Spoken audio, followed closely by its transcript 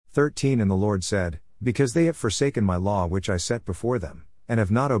13 And the Lord said, Because they have forsaken my law which I set before them, and have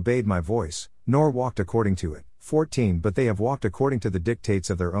not obeyed my voice, nor walked according to it. 14 But they have walked according to the dictates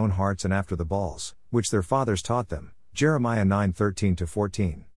of their own hearts and after the Baals, which their fathers taught them. Jeremiah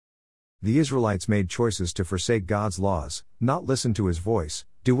 9:13-14. The Israelites made choices to forsake God's laws, not listen to his voice,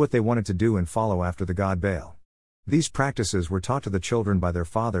 do what they wanted to do and follow after the god Baal. These practices were taught to the children by their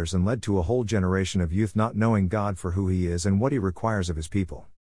fathers and led to a whole generation of youth not knowing God for who he is and what he requires of his people.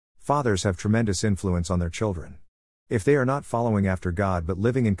 Fathers have tremendous influence on their children. If they are not following after God but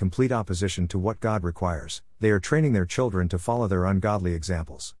living in complete opposition to what God requires, they are training their children to follow their ungodly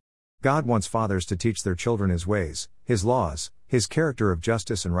examples. God wants fathers to teach their children his ways, his laws, his character of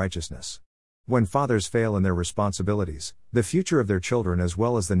justice and righteousness. When fathers fail in their responsibilities, the future of their children as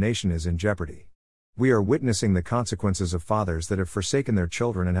well as the nation is in jeopardy. We are witnessing the consequences of fathers that have forsaken their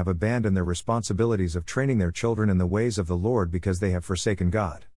children and have abandoned their responsibilities of training their children in the ways of the Lord because they have forsaken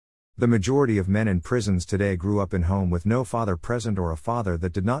God. The majority of men in prisons today grew up in home with no father present or a father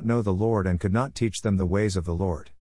that did not know the Lord and could not teach them the ways of the Lord.